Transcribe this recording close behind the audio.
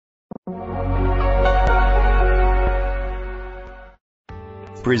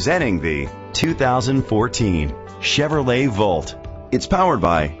Presenting the 2014 Chevrolet Volt. It's powered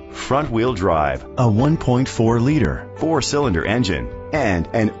by front-wheel drive, a 1.4-liter four-cylinder engine, and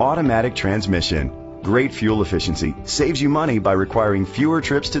an automatic transmission. Great fuel efficiency saves you money by requiring fewer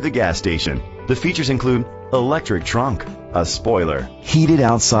trips to the gas station. The features include electric trunk, a spoiler, heated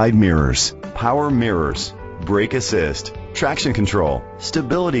outside mirrors, power mirrors, brake assist, traction control,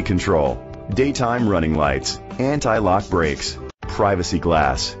 stability control, daytime running lights, anti-lock brakes, privacy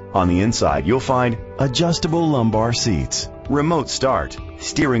glass. On the inside, you'll find adjustable lumbar seats, remote start,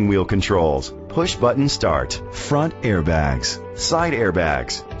 steering wheel controls, push button start, front airbags, side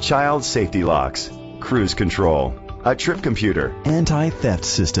airbags, child safety locks, cruise control, a trip computer, anti-theft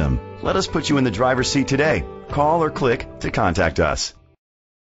system. Let us put you in the driver's seat today. Call or click to contact us.